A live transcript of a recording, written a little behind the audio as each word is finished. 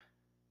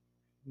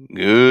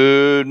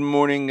Good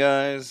morning,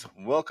 guys.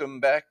 Welcome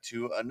back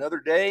to another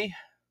day.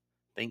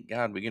 Thank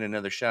God we get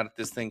another shot at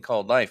this thing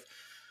called life.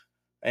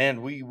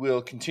 And we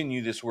will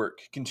continue this work,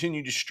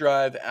 continue to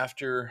strive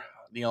after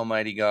the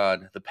Almighty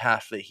God, the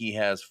path that He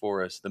has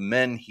for us, the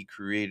men He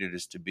created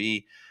us to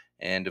be.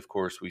 And of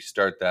course, we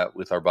start that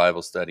with our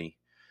Bible study.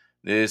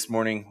 This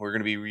morning, we're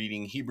going to be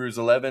reading Hebrews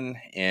 11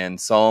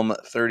 and Psalm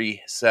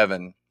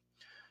 37.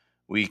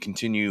 We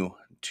continue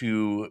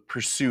to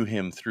pursue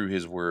him through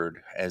his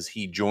word as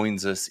he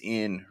joins us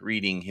in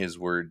reading his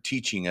word,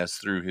 teaching us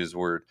through his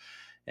word.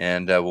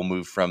 And we'll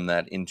move from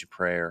that into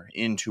prayer,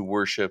 into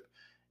worship.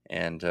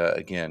 And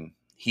again,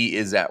 he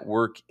is at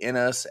work in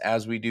us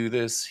as we do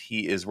this.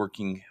 He is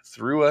working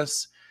through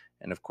us.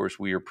 And of course,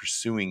 we are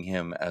pursuing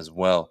him as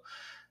well.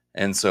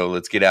 And so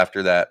let's get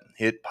after that.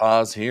 Hit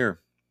pause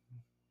here.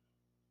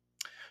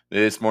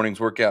 This morning's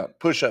workout: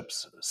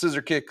 push-ups,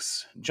 scissor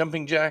kicks,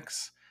 jumping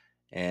jacks,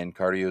 and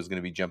cardio is going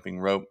to be jumping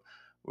rope.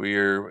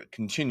 We're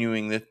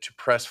continuing to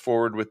press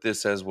forward with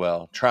this as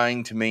well,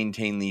 trying to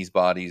maintain these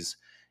bodies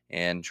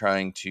and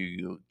trying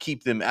to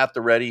keep them at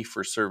the ready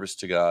for service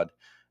to God.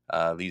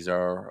 These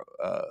are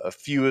a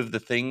few of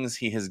the things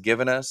He has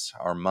given us: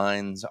 our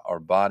minds, our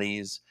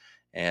bodies,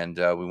 and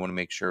we want to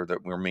make sure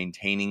that we're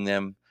maintaining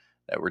them,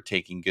 that we're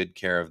taking good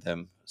care of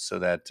them, so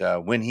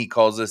that when He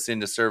calls us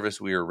into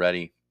service, we are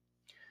ready.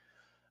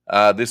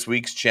 This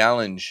week's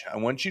challenge: I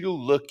want you to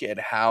look at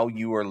how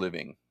you are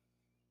living.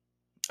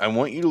 I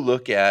want you to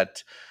look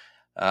at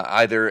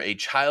either a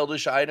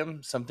childish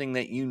item, something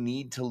that you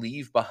need to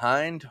leave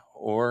behind,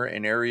 or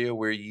an area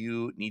where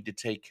you need to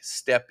take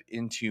step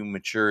into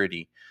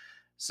maturity.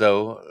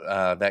 So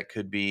that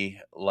could be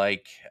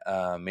like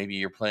maybe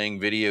you're playing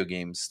video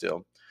games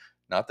still.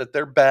 Not that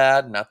they're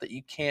bad, not that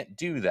you can't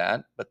do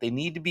that, but they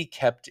need to be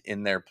kept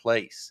in their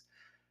place.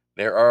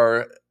 There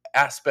are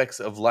aspects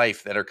of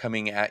life that are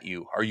coming at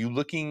you. Are you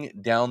looking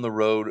down the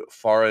road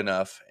far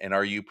enough, and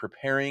are you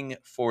preparing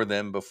for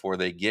them before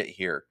they get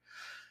here?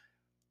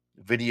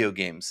 Video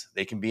games,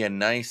 they can be a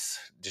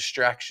nice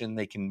distraction.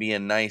 They can be a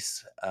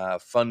nice,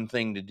 fun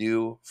thing to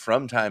do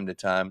from time to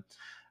time.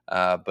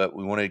 But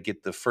we want to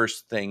get the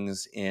first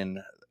things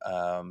in.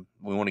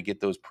 We want to get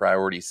those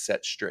priorities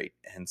set straight.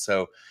 And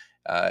so,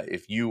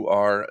 if you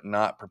are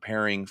not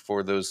preparing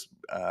for those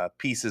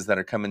pieces that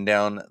are coming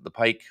down the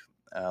pike,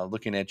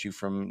 looking at you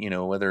from,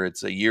 whether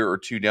it's a year or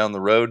two down the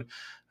road,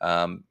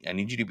 I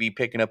need you to be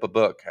picking up a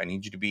book. I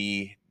need you to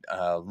be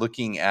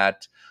looking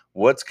at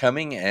what's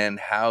coming and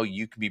how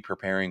you can be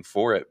preparing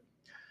for it.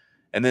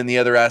 And then the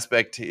other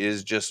aspect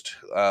is just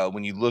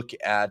when you look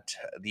at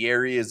the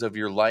areas of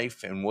your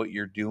life and what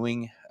you're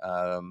doing,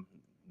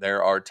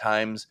 there are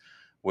times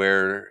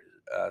where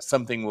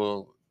something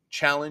will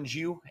challenge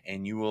you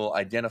and you will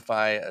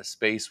identify a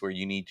space where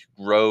you need to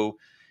grow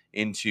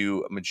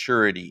into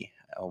maturity.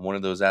 One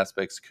of those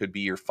aspects could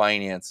be your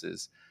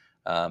finances.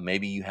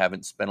 Maybe you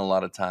haven't spent a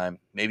lot of time.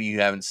 Maybe you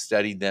haven't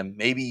studied them.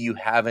 Maybe you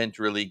haven't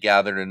really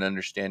gathered an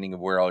understanding of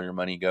where all your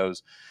money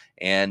goes.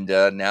 And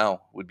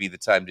now would be the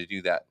time to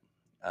do that.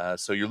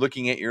 So you're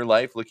looking at your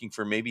life, looking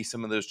for maybe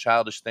some of those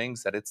childish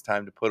things that it's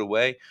time to put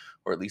away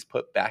or at least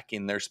put back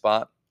in their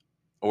spot.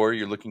 Or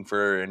you're looking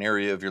for an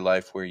area of your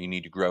life where you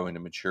need to grow into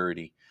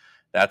maturity.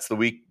 That's the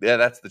week. Yeah,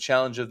 that's the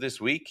challenge of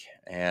this week.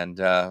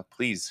 And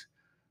please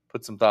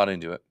put some thought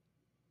into it.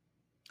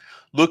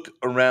 Look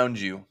around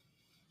you.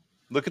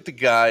 Look at the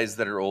guys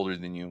that are older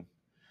than you.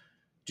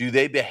 Do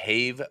they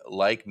behave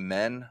like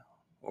men,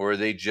 or are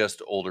they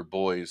just older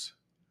boys?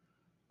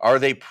 Are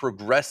they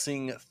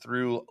progressing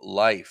through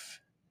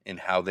life in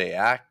how they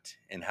act,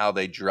 in how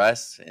they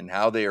dress, in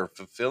how they are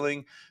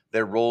fulfilling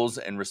their roles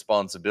and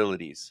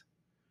responsibilities?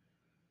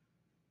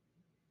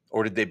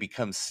 Or did they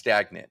become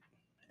stagnant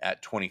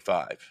at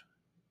 25?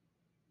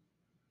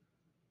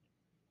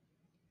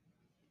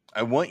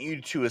 I want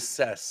you to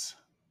assess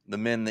the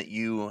men that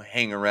you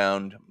hang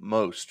around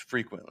most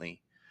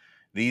frequently.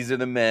 These are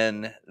the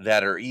men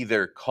that are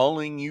either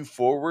calling you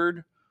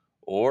forward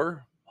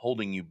or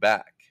holding you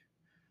back.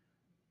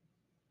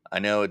 I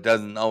know it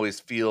doesn't always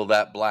feel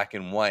that black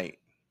and white,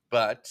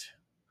 but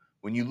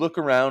when you look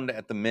around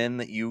at the men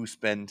that you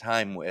spend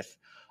time with,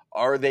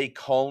 are they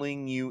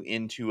calling you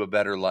into a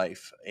better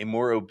life, a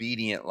more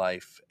obedient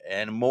life,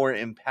 and a more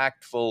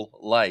impactful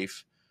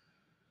life?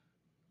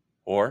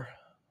 Or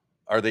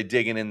are they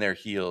digging in their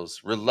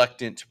heels,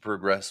 reluctant to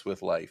progress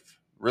with life,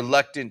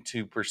 reluctant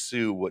to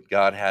pursue what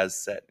God has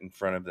set in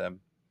front of them?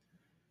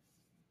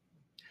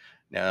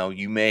 Now,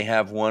 you may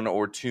have one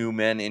or two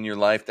men in your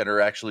life that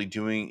are actually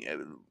doing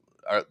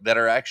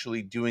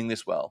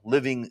this well,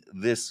 living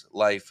this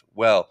life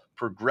well,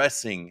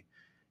 progressing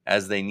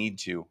as they need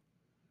to.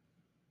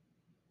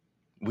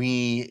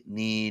 We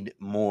need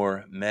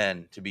more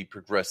men to be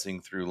progressing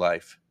through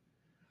life.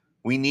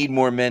 We need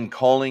more men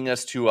calling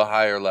us to a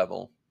higher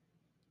level.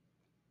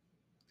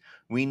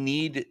 We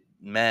need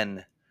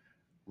men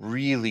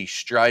really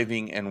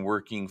striving and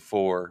working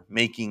for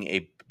making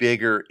a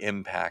bigger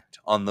impact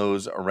on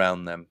those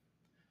around them.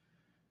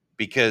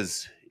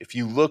 Because if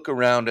you look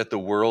around at the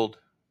world,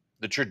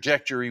 the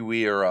trajectory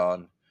we are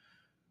on,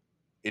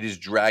 It is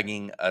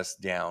dragging us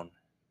down.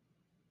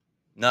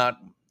 Not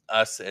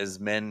us as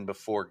men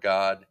before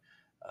God,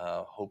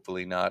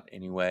 hopefully not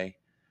anyway,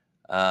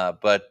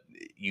 but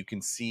you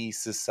can see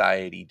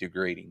society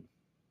degrading,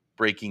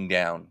 breaking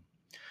down.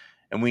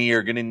 And we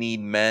are going to need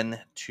men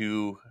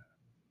to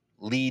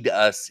lead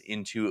us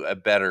into a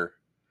better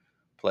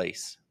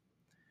place.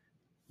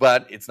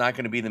 But it's not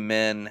going to be the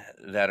men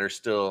that are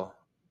still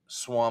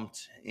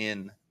swamped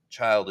in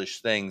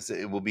childish things.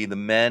 It will be the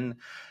men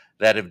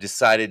that have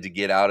decided to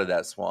get out of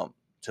that swamp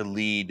to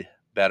lead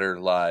better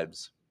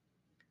lives.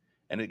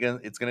 And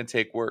it's going to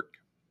take work.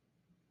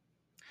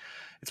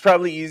 It's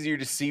probably easier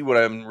to see what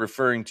I'm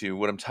referring to,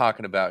 what I'm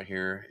talking about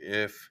here,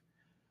 if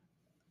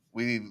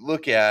we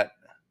look at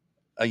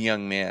a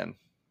young man.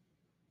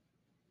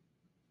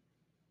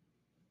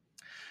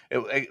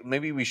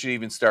 Maybe we should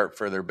even start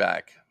further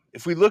back.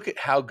 If we look at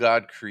how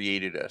God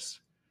created us,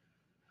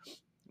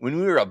 when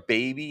we were a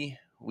baby,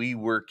 we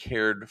were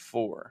cared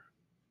for.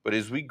 But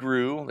as we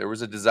grew, there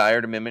was a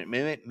desire to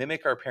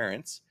mimic our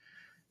parents.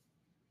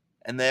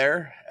 And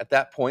there, at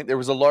that point, there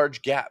was a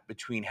large gap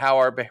between how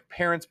our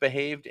parents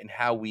behaved and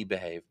how we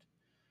behaved.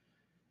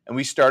 And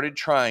we started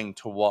trying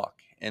to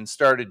walk and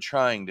started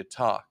trying to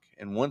talk.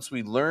 And once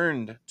we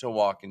learned to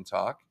walk and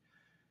talk,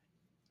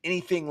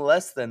 anything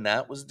less than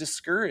that was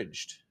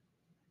discouraged.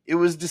 It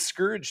was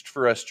discouraged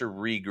for us to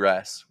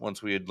regress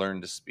once we had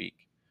learned to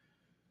speak.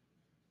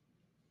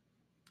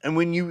 And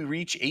when you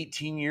reach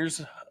 18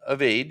 years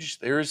of age,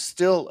 there is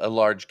still a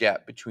large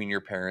gap between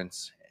your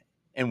parents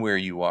and where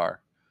you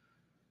are.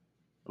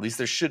 At least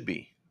there should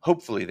be.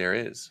 Hopefully there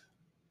is.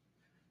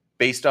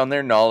 Based on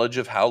their knowledge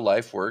of how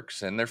life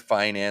works and their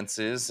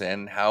finances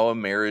and how a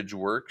marriage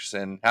works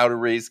and how to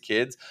raise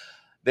kids,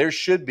 there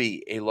should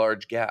be a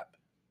large gap.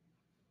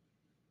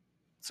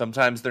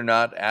 Sometimes they're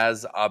not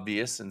as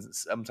obvious and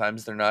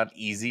sometimes they're not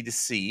easy to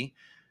see,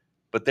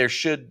 but there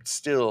should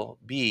still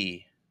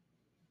be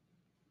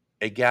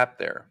a gap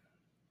there.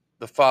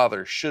 The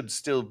father should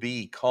still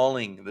be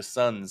calling the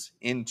sons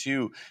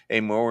into a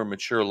more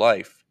mature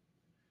life.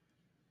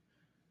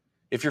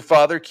 If your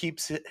father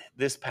keeps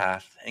this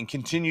path and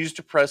continues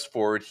to press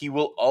forward, he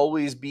will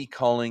always be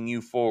calling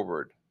you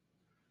forward,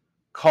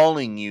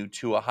 calling you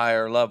to a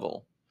higher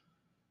level.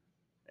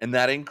 And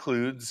that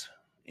includes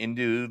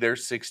into their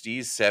 60s,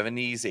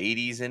 70s,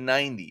 80s, and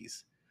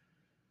 90s.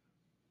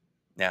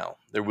 Now,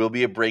 there will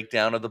be a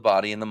breakdown of the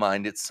body and the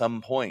mind at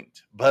some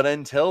point. But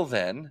until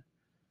then,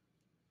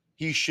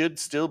 he should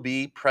still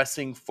be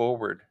pressing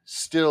forward,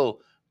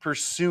 still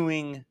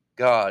pursuing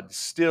God,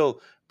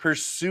 still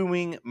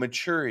pursuing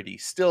maturity,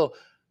 still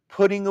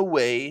putting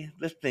away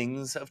the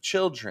things of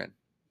children.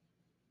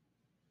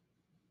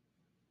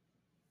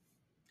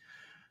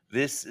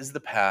 This is the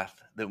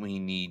path that we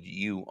need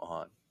you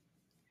on.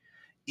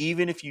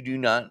 Even if you do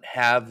not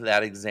have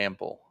that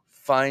example,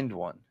 find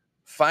one.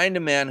 Find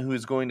a man who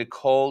is going to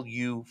call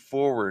you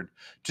forward,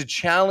 to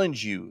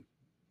challenge you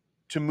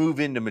to move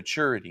into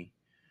maturity,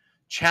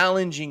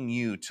 challenging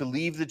you to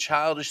leave the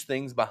childish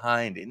things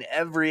behind in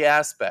every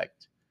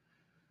aspect.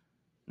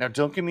 Now,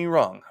 don't get me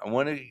wrong. I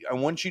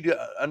want you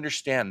to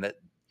understand that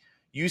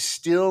you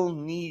still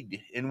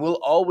need and will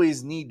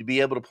always need to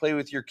be able to play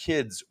with your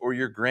kids or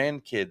your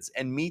grandkids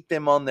and meet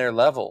them on their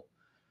level,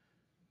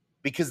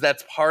 because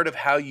that's part of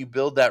how you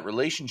build that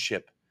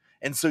relationship.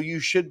 And so you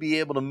should be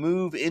able to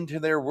move into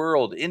their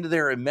world, into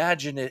their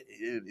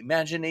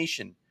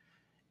imagination,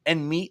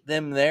 and meet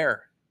them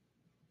there.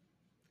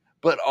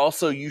 But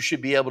also you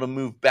should be able to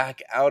move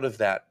back out of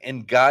that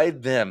and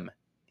guide them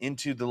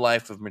into the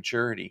life of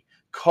maturity,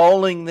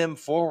 calling them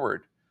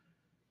forward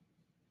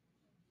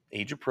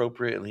age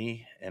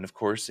appropriately and, of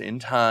course, in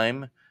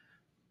time.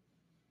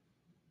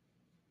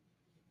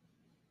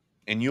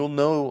 And you'll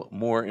know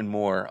more and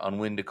more on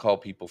when to call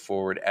people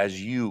forward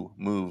as you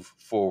move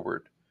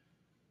forward.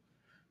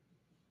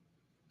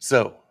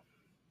 So,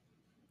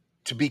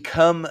 to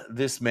become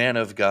this man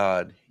of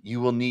God, you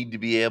will need to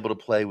be able to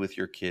play with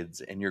your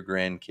kids and your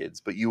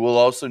grandkids, but you will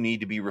also need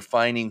to be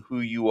refining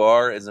who you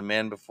are as a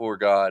man before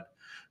God,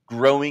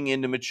 growing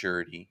into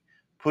maturity,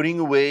 putting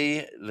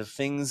away the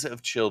things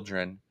of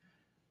children,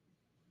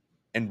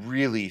 and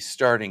really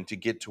starting to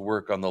get to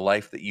work on the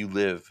life that you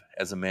live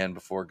as a man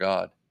before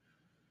God.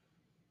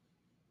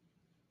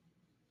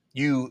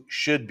 You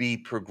should be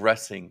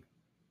progressing.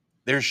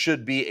 There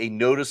should be a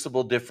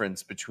noticeable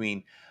difference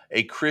between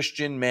a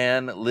Christian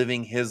man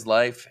living his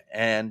life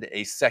and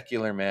a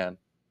secular man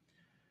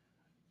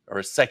or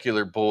a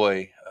secular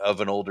boy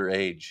of an older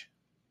age.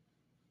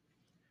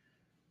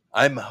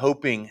 I'm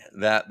hoping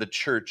that the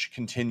church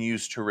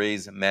continues to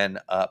raise men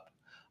up.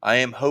 I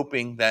am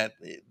hoping that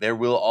there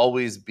will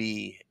always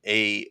be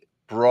a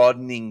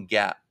broadening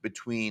gap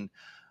between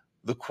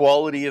the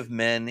quality of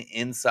men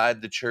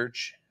inside the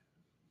church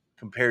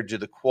compared to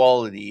the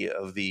quality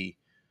of the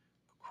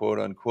quote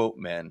unquote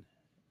men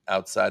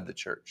outside the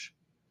church.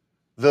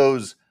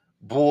 Those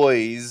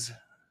boys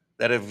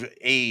that have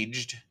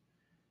aged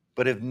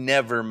but have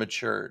never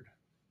matured,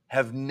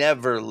 have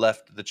never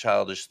left the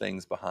childish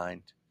things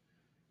behind.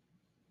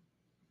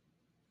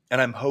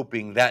 And I'm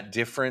hoping that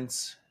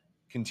difference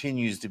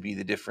continues to be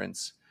the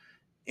difference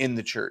in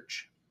the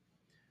church.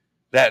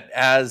 That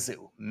as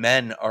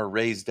men are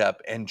raised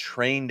up and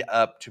trained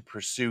up to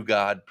pursue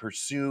God,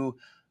 pursue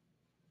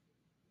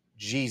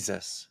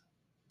Jesus,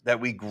 that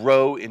we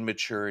grow in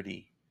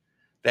maturity,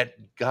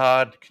 that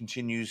God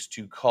continues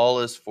to call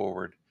us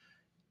forward,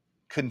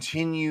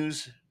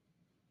 continues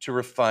to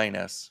refine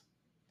us,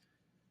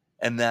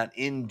 and that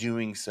in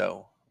doing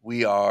so,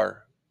 we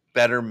are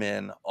better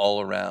men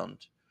all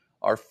around.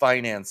 Our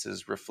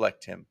finances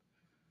reflect Him.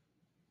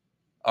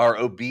 Our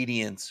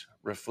obedience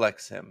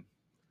reflects Him.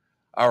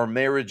 Our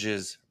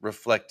marriages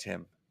reflect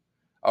Him.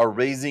 Our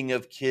raising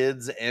of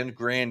kids and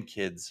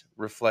grandkids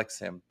reflects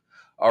Him.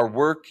 Our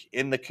work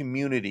in the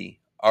community,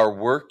 our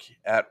work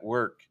at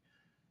work,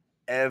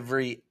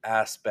 every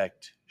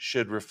aspect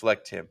should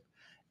reflect Him.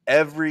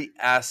 Every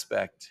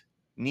aspect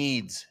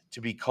needs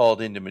to be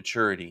called into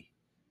maturity.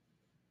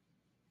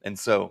 And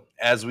so,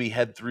 as we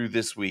head through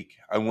this week,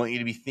 I want you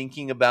to be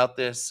thinking about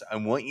this. I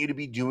want you to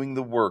be doing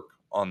the work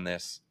on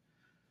this,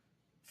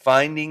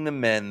 finding the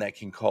men that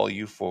can call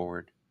you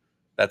forward.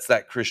 That's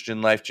that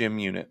Christian Life Gym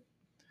unit.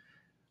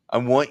 I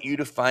want you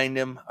to find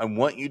them. I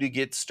want you to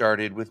get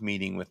started with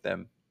meeting with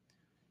them.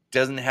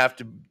 Doesn't have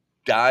to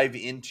dive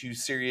into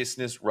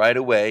seriousness right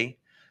away,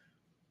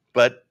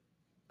 but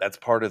that's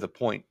part of the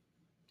point,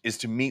 is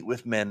to meet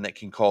with men that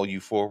can call you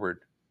forward.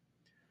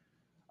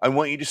 I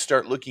want you to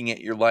start looking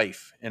at your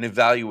life and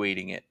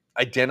evaluating it.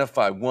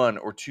 Identify one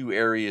or two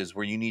areas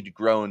where you need to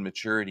grow in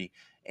maturity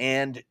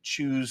and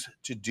choose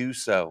to do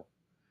so.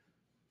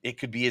 It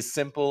could be as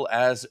simple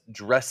as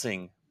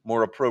dressing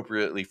more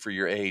appropriately for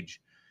your age.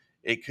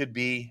 It could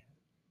be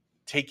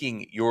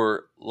taking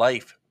your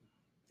life,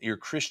 your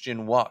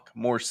Christian walk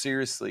more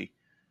seriously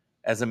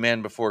as a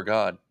man before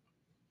God.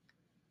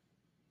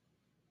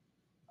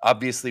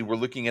 Obviously, we're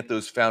looking at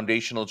those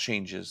foundational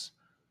changes.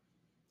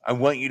 I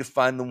want you to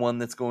find the one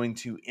that's going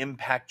to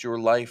impact your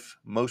life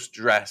most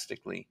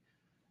drastically.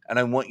 And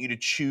I want you to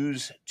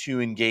choose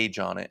to engage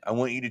on it. I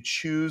want you to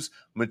choose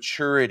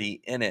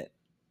maturity in it.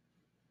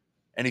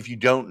 And if you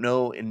don't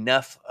know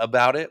enough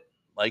about it,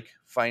 like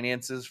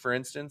finances, for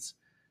instance,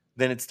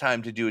 then it's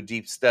time to do a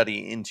deep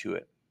study into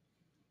it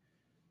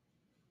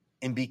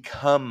and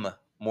become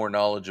more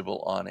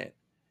knowledgeable on it.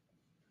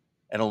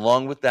 And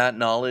along with that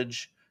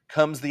knowledge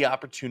comes the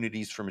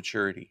opportunities for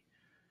maturity.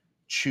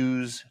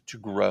 Choose to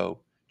grow,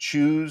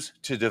 choose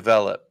to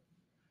develop,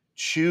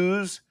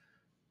 choose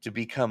to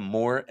become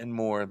more and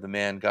more the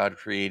man God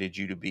created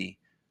you to be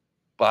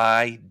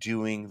by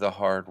doing the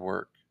hard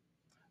work,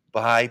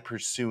 by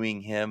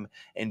pursuing Him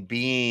and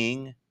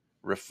being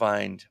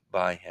refined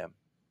by Him.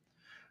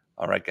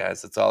 All right,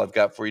 guys, that's all I've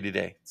got for you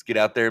today. Let's get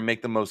out there and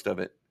make the most of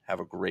it. Have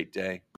a great day.